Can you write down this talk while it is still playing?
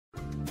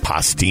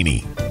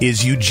Pastini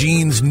is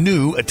Eugene's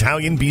new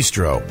Italian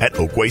bistro at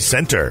Oakway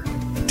Center,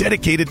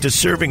 dedicated to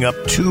serving up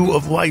two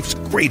of life's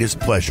greatest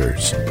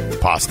pleasures,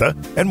 pasta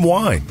and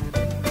wine.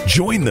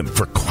 Join them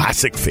for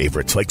classic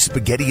favorites like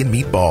spaghetti and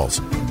meatballs,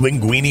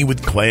 linguine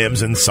with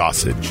clams and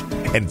sausage,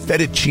 and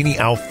fettuccine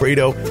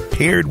Alfredo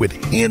paired with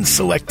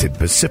hand-selected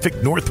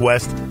Pacific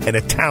Northwest and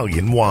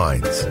Italian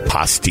wines.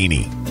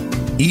 Pastini.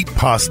 Eat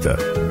pasta.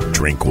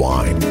 Drink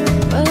wine.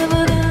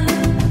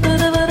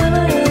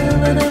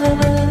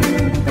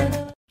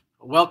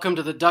 Welcome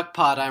to the Duck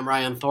Pod. I'm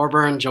Ryan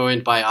Thorburn,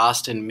 joined by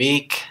Austin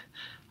Meek.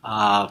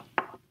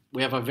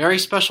 We have a very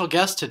special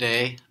guest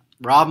today,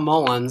 Rob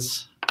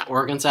Mullens,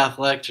 Oregon's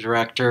athletic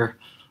director,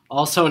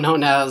 also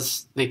known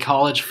as the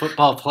College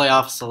Football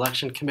Playoff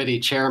Selection Committee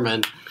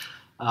chairman.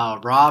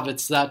 Rob,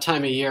 it's that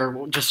time of year.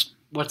 Just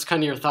what's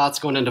kind of your thoughts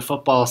going into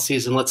football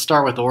season? Let's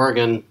start with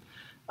Oregon.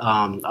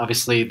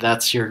 Obviously,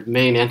 that's your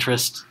main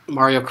interest.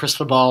 Mario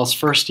Cristobal's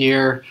first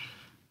year.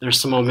 There's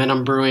some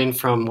momentum brewing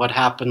from what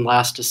happened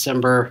last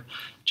December.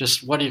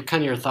 Just what are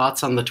your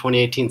thoughts on the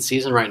 2018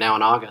 season right now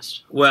in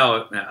August?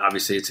 Well,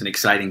 obviously it's an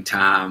exciting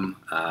time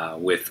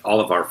with all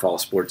of our fall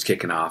sports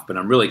kicking off, but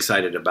I'm really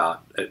excited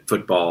about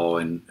football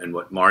and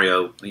what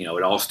Mario,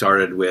 it all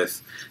started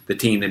with the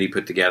team that he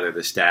put together,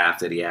 the staff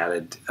that he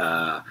added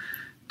to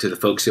the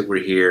folks that were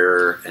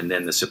here, and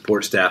then the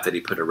support staff that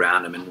he put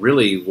around him, and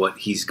really what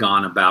he's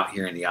gone about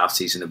here in the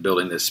offseason of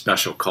building this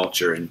special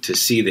culture, and to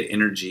see the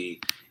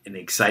energy and the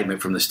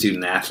excitement from the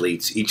student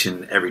athletes each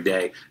and every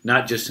day,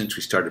 not just since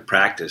we started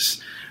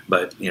practice,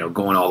 but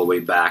going all the way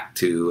back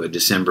to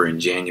December and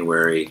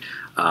January.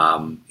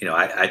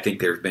 I think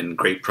there's been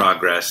great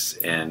progress,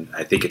 and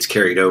I think it's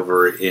carried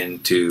over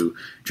into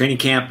training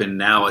camp, and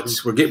now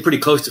we're getting pretty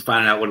close to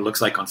finding out what it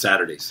looks like on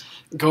Saturdays.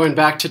 Going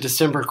back to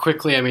December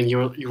quickly, I mean,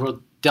 you were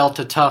dealt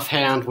a tough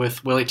hand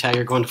with Willie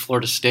Taggart going to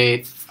Florida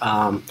State.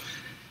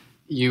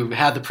 You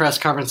had the press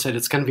conference that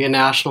it's going to be a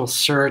national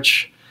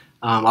search.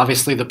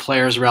 Obviously, the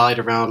players rallied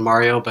around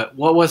Mario, but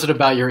what was it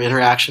about your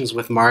interactions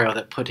with Mario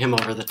that put him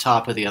over the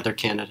top of the other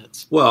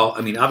candidates? Well,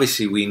 I mean,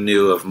 obviously, we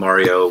knew of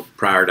Mario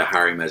prior to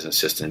hiring him as an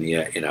assistant.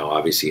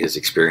 Obviously, his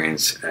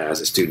experience as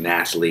a student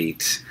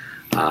athlete,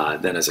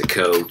 then as a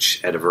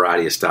coach at a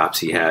variety of stops.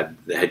 He had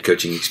the head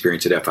coaching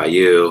experience at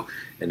FIU,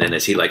 and then,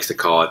 as he likes to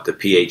call it, the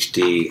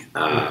PhD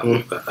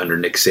under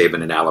Nick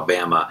Saban in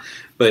Alabama.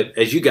 But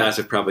as you guys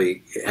have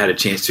probably had a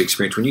chance to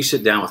experience, when you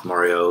sit down with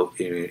Mario,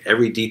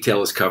 every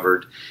detail is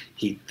covered.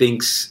 He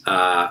thinks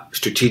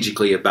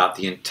strategically about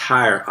the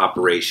entire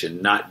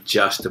operation, not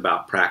just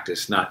about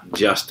practice, not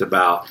just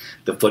about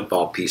the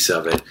football piece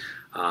of it.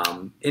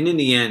 And in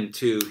the end,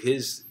 too,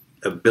 his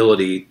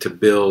ability to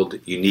build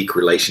unique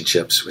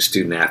relationships with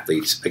student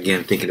athletes,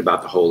 again, thinking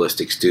about the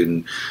holistic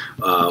student,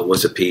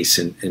 was a piece.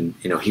 And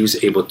he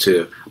was able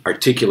to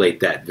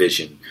articulate that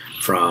vision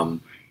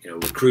from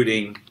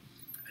recruiting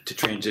to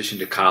transition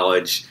to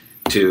college,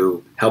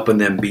 to helping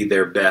them be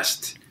their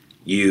best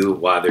you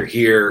while they're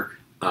here,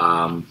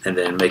 and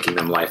then making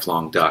them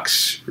lifelong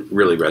Ducks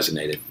really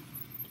resonated.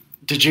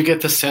 Did you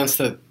get the sense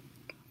that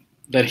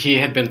he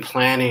had been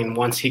planning,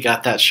 once he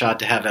got that shot,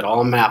 to have it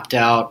all mapped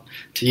out,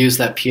 to use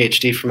that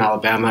PhD from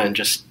Alabama and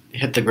just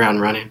hit the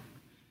ground running?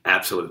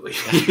 Absolutely.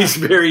 He's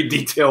very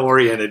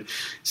detail-oriented.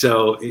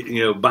 So,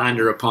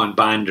 binder upon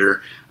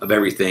binder of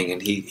everything.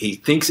 And he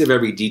thinks of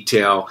every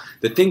detail.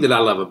 The thing that I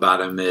love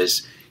about him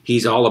is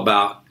he's all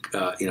about,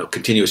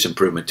 continuous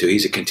improvement, too.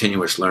 He's a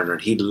continuous learner.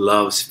 He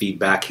loves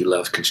feedback. He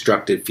loves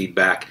constructive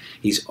feedback.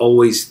 He's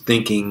always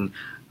thinking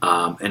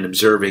and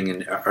observing,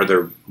 and are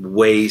there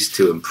ways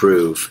to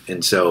improve?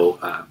 And so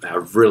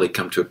I've really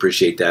come to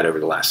appreciate that over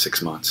the last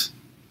 6 months.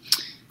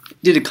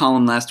 Did a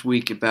column last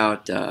week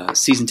about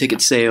season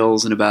ticket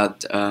sales and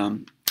about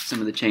some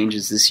of the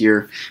changes this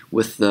year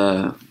with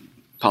the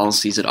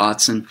policies at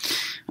Autzen.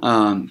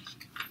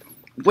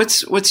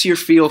 What's your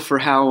feel for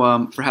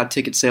how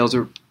ticket sales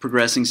are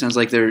progressing? Sounds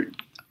like they're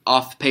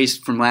off pace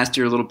from last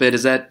year a little bit.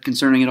 Is that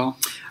concerning at all?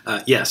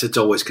 Yes, it's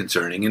always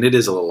concerning, and it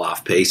is a little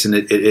off pace, and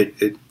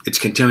it's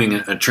continuing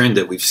a trend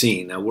that we've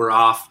seen. Now, we're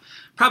off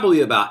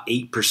probably about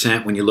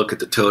 8% when you look at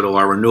the total.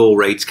 Our renewal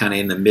rate's kind of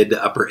in the mid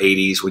to upper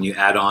 80s. When you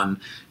add on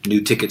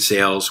new ticket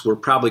sales, we're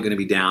probably going to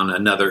be down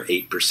another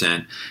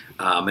 8%.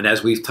 And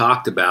as we've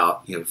talked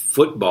about,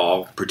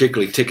 football,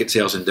 particularly ticket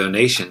sales and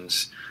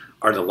donations,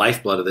 are the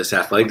lifeblood of this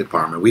athletic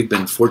department. We've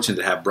been fortunate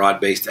to have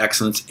broad-based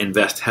excellence,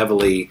 invest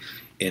heavily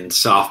in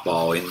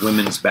softball, in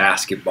women's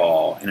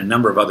basketball, and a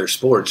number of other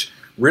sports,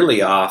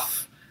 really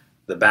off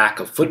the back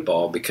of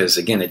football, because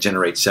again, it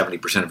generates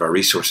 70% of our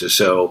resources.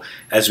 So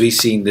as we've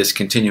seen this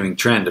continuing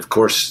trend, of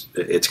course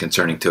it's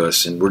concerning to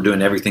us, and we're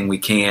doing everything we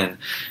can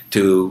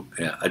to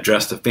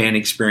address the fan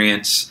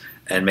experience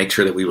and make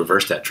sure that we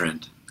reverse that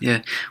trend.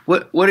 Yeah.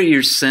 What are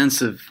your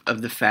sense of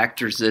the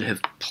factors that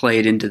have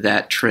played into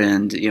that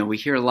trend? We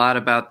hear a lot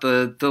about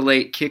the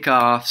late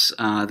kickoffs,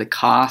 the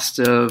cost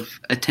of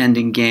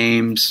attending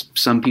games.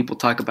 Some people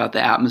talk about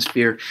the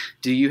atmosphere.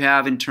 Do you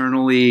have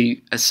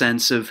internally a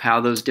sense of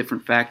how those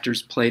different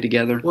factors play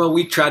together? Well,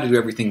 we try to do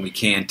everything we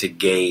can to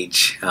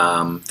gauge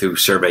through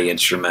survey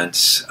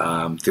instruments,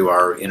 through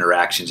our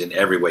interactions in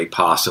every way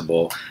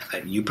possible.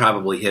 And you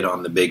probably hit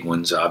on the big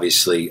ones,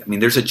 obviously. I mean,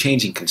 there's a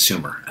changing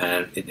consumer.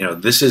 And,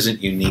 this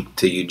isn't unique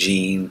to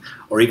Eugene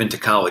or even to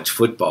college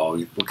football.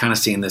 We're kind of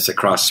seeing this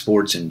across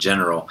sports in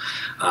general.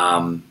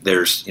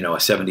 There's, a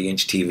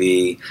 70-inch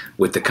TV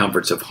with the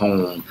comforts of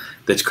home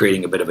that's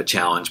creating a bit of a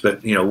challenge.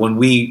 But, when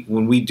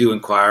we do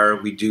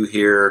inquire, we do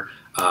hear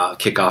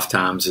kickoff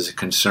times is a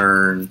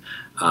concern.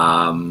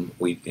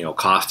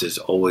 Cost is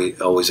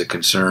always a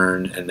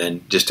concern, and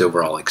then just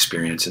overall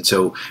experience. And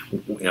so,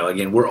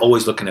 again, we're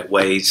always looking at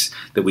ways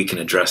that we can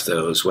address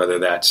those, whether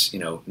that's,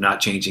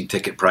 not changing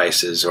ticket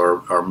prices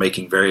or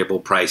making variable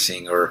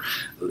pricing or,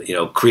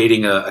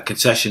 creating a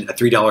concession, a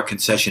 $3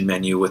 concession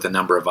menu with a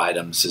number of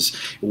items.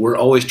 We're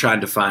always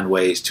trying to find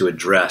ways to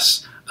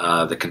address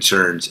the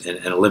concerns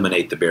and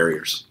eliminate the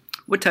barriers.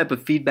 What type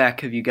of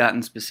feedback have you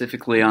gotten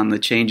specifically on the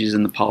changes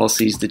in the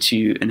policies that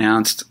you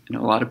announced? A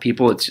lot of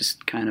people, it's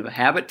just kind of a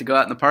habit to go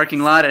out in the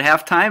parking lot at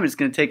halftime. It's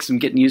going to take some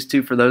getting used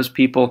to for those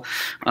people.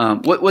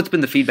 What's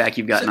been the feedback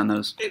you've gotten on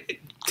those?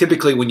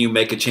 Typically, when you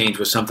make a change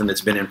with something that's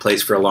been in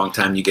place for a long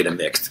time, you get a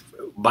mixed.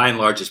 By and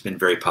large, it's been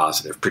very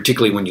positive,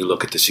 particularly when you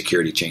look at the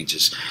security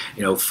changes.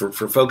 For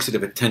folks that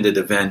have attended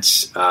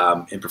events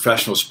in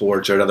professional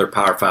sports or at other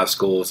Power 5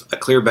 schools, a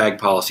clear bag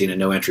policy and a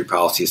no entry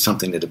policy is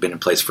something that have been in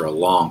place for a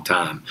long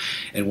time.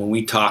 And when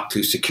we talk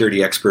to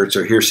security experts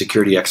or hear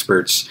security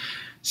experts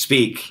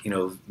speak,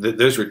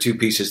 those were two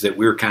pieces that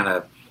we were kind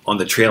of on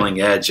the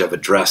trailing edge of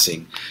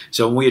addressing.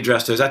 So when we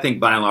address those, I think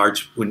by and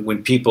large,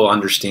 when people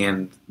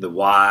understand the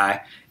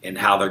why and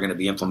how they're going to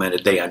be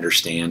implemented, they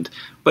understand.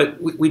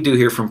 But we do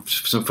hear from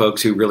some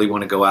folks who really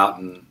want to go out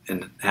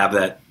and have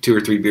that 2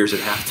 or 3 beers at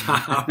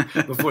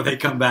halftime before they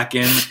come back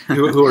in,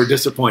 who are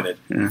disappointed.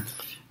 Yeah.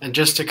 And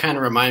just to kind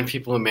of remind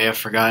people who may have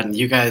forgotten,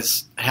 you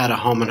guys had a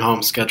home and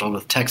home scheduled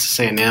with Texas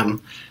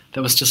A&M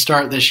that was to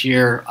start this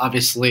year.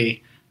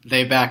 Obviously,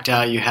 they backed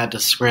out. You had to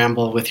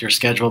scramble with your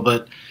schedule.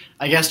 But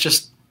I guess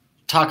just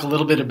talk a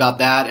little bit about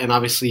that. And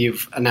obviously,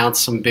 you've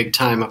announced some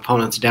big-time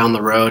opponents down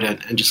the road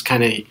and just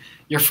kind of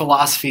your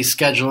philosophy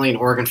scheduling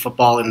Oregon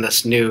football in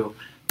this new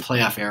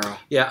playoff era.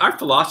 Yeah, our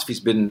philosophy's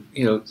been,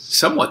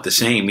 somewhat the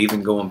same,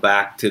 even going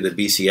back to the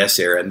BCS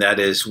era, and that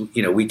is,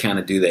 we kind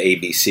of do the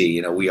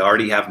ABC. We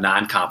already have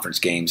non-conference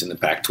games in the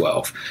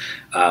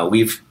Pac-12.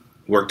 We've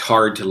worked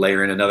hard to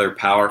layer in another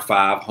Power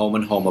 5 home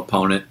and home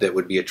opponent that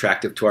would be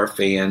attractive to our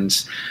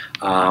fans,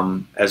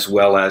 as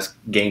well as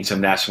gain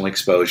some national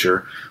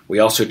exposure. We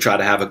also try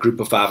to have a Group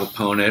of 5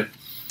 opponent,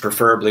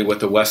 preferably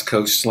with a West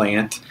Coast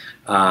slant.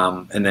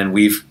 And then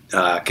we've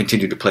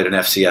continued to play an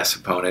FCS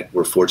opponent.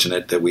 We're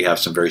fortunate that we have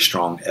some very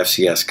strong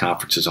FCS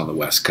conferences on the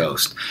West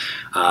Coast.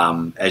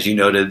 As you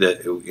noted,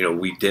 that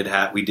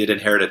we did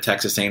inherit a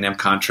Texas A&M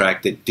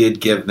contract that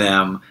did give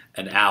them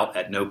an out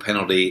at no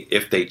penalty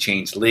if they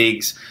changed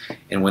leagues,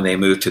 and when they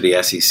moved to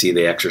the SEC,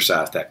 they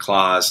exercised that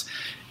clause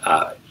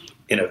at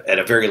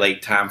a very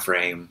late time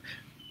frame,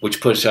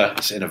 which puts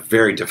us in a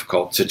very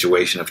difficult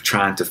situation of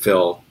trying to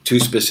fill 2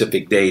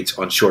 specific dates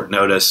on short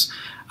notice.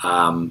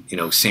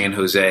 San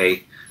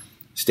Jose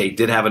State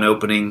did have an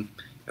opening.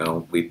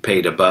 We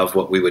paid above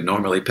what we would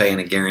normally pay in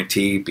a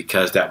guarantee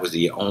because that was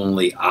the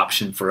only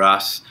option for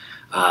us.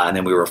 And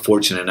then we were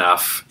fortunate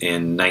enough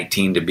in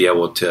 19 to be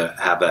able to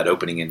have that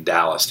opening in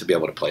Dallas to be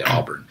able to play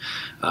Auburn.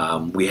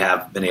 We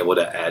have been able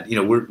to add,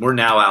 we're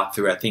now out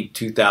through, I think,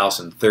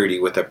 2030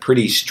 with a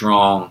pretty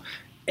strong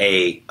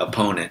A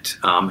opponent,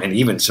 and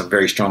even some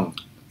very strong,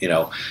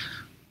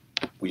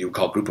 what you would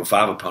call Group of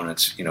 5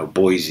 opponents,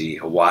 Boise,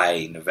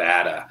 Hawaii,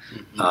 Nevada.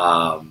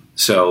 Mm-hmm.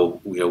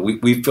 So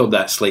we filled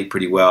that slate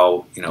pretty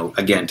well,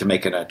 again, to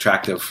make an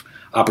attractive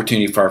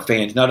opportunity for our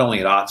fans, not only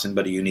at Autzen,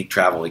 but a unique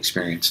travel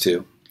experience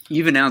too.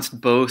 You've announced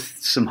both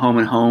some home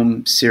and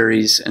home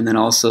series and then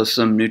also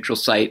some neutral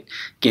site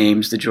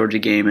games, the Georgia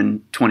game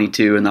in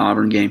 22 and the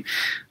Auburn game.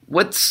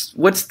 What's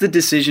the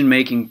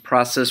decision-making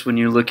process when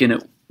you're looking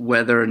at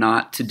whether or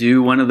not to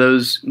do one of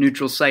those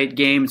neutral site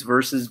games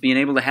versus being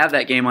able to have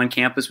that game on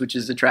campus, which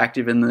is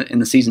attractive in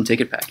the season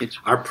ticket package?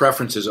 Our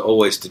preference is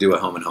always to do a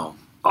home and home.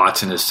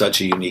 Autzen is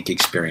such a unique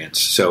experience.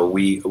 So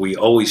we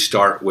always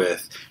start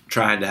with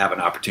trying to have an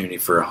opportunity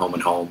for a home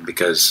and home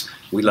because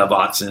we love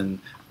Autzen.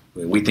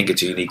 We think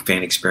it's a unique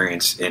fan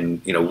experience,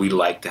 and we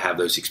like to have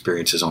those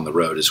experiences on the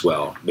road as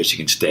well.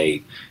 Michigan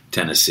State,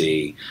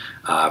 Tennessee,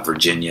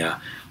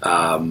 Virginia.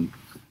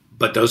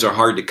 But those are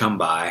hard to come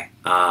by.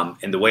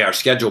 And the way our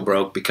schedule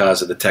broke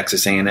because of the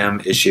Texas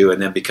A&M issue, and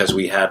then because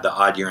we had the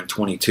odd year in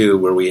 22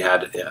 where we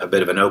had a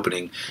bit of an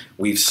opening,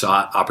 we've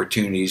sought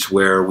opportunities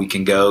where we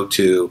can go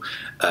to,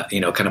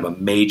 kind of a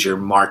major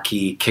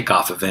marquee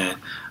kickoff event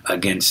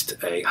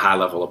against a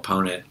high-level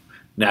opponent,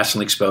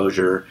 national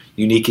exposure,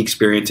 unique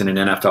experience in an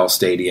NFL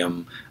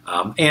stadium,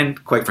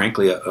 and quite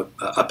frankly,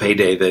 a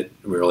payday that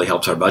really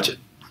helps our budget.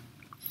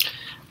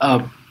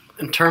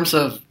 In terms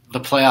of the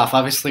playoff,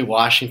 obviously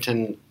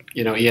Washington,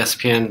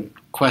 ESPN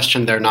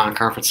questioned their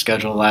non-conference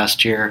schedule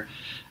last year.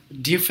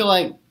 Do you feel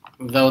like,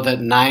 though, that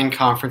 9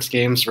 conference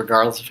games,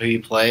 regardless of who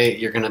you play,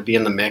 you're going to be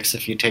in the mix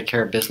if you take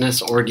care of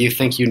business? Or do you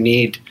think you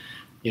need,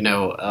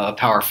 a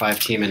Power 5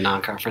 team in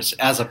non-conference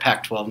as a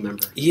Pac-12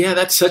 member? Yeah,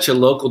 that's such a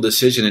local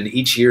decision, and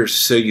each year is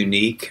so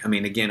unique. I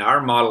mean, again,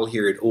 our model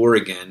here at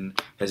Oregon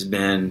has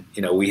been,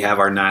 we have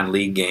our 9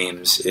 league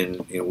games,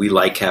 and we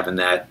like having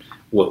that,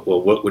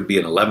 what would be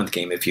an 11th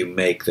game if you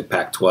make the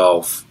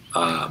Pac-12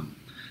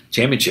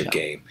 championship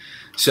game.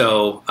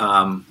 So,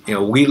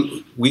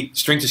 we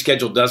strength of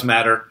schedule does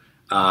matter.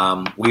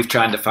 We've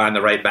tried to find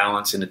the right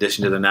balance in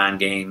addition to the 9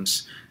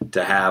 games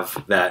to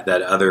have that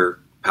other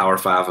Power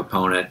 5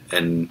 opponent.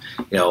 And,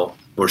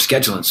 we're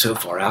scheduling so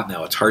far out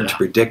now, it's hard to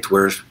predict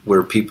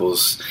where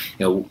people's,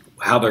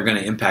 how they're going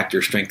to impact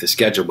your strength of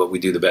schedule, but we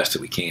do the best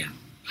that we can.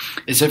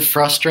 Is it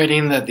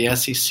frustrating that the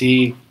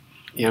SEC,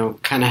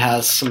 kind of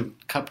has some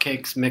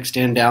cupcakes mixed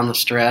in down the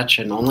stretch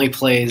and only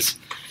plays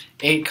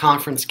 8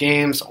 conference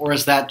games, or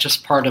is that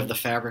just part of the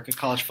fabric of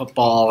college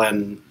football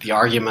and the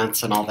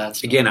arguments and all that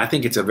stuff? Again, I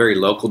think it's a very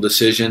local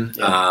decision.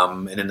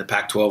 And in the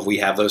Pac-12, we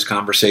have those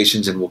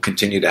conversations, and we'll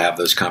continue to have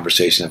those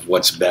conversations of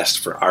what's best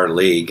for our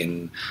league.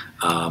 And,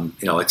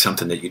 it's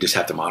something that you just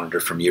have to monitor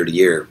from year to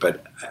year.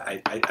 But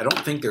I don't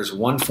think there's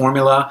one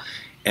formula.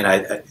 And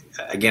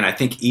I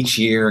think each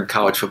year in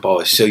college football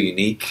is so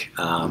unique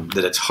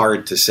that it's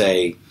hard to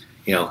say,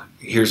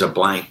 here's a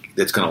blank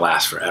that's going to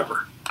last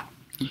forever.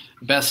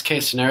 Best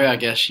case scenario, I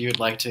guess you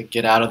would like to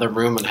get out of the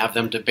room and have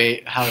them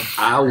debate how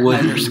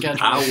your schedule.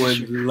 I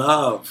would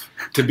love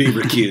to be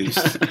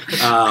recused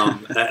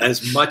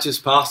as much as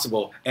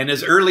possible and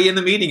as early in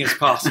the meeting as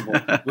possible,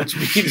 which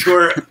means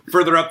we're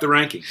further up the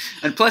rankings.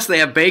 And plus, they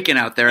have bacon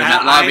out there in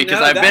that lobby because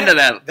I've been to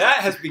that.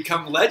 That has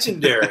become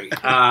legendary,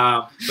 but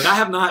I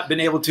have not been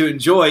able to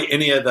enjoy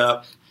any of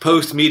the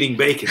post-meeting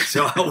bacon,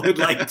 so I would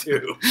like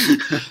to.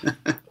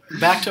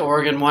 Back to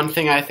Oregon, one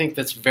thing I think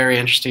that's very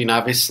interesting,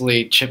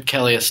 obviously Chip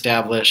Kelly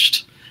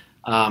established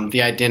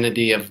the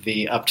identity of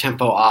the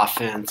up-tempo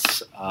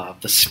offense,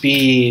 the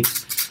speed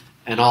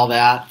and all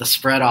that, the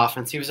spread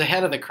offense. He was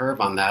ahead of the curve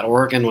on that.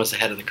 Oregon was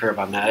ahead of the curve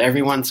on that.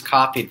 Everyone's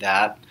copied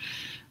that.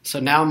 So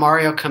now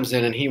Mario comes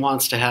in and he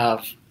wants to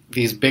have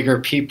these bigger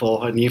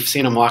people, and you've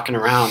seen him walking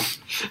around.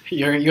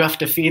 You have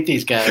to feed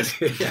these guys.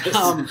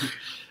 Yes.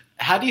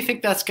 How do you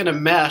think that's going to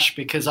mesh?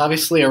 Because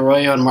obviously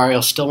Arroyo and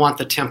Mario still want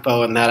the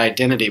tempo and that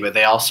identity, but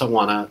they also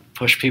want to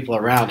push people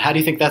around. How do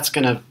you think that's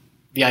going to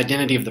 – the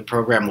identity of the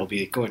program will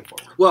be going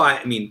forward? Well,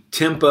 I mean,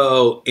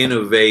 tempo,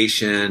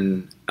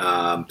 innovation,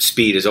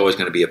 speed is always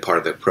going to be a part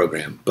of the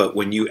program. But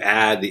when you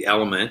add the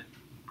element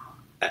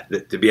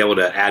to be able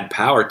to add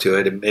power to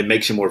it, it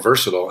makes you more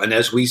versatile. And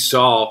as we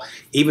saw,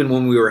 even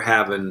when we were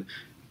having –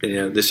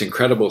 this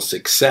incredible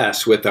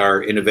success with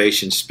our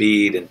innovation,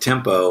 speed, and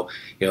tempo,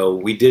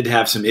 we did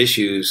have some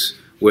issues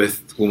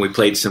with when we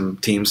played some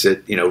teams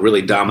that,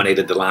 really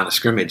dominated the line of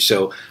scrimmage.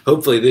 So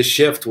hopefully this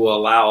shift will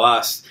allow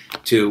us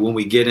to, when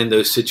we get in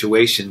those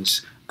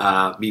situations,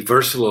 be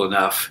versatile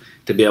enough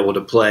to be able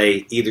to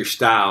play either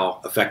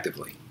style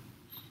effectively.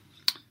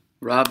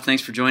 Rob,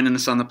 thanks for joining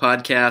us on the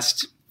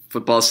podcast.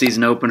 Football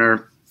season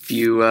opener.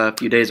 Few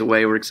days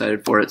away. We're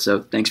excited for it.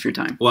 So thanks for your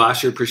time. Well, I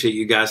sure appreciate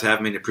you guys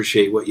having me and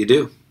appreciate what you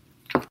do.